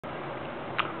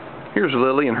Here's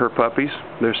Lily and her puppies.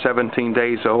 They're 17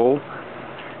 days old,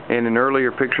 and in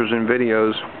earlier pictures and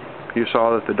videos you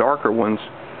saw that the darker ones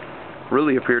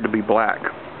really appeared to be black,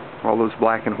 all those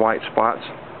black and white spots,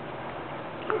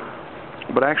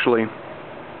 but actually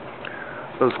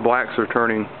those blacks are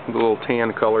turning the little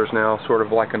tan colors now, sort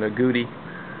of like an agouti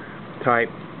type.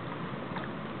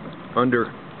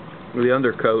 The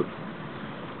undercoat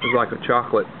is like a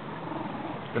chocolate,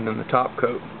 and then the top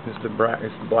coat is the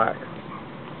black.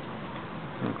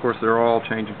 And of course they're all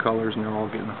changing colors and they're all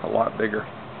getting a lot bigger.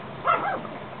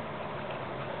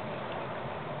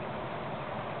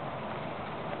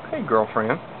 Hey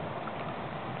girlfriend,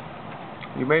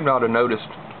 you may not have noticed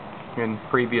in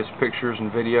previous pictures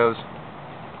and videos,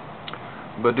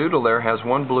 but Doodle there has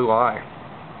one blue eye,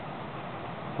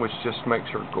 which just makes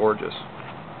her gorgeous.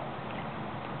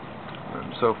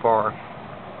 And so far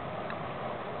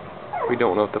we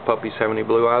don't know if the puppies have any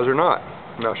blue eyes or not.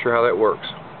 I'm not sure how that works.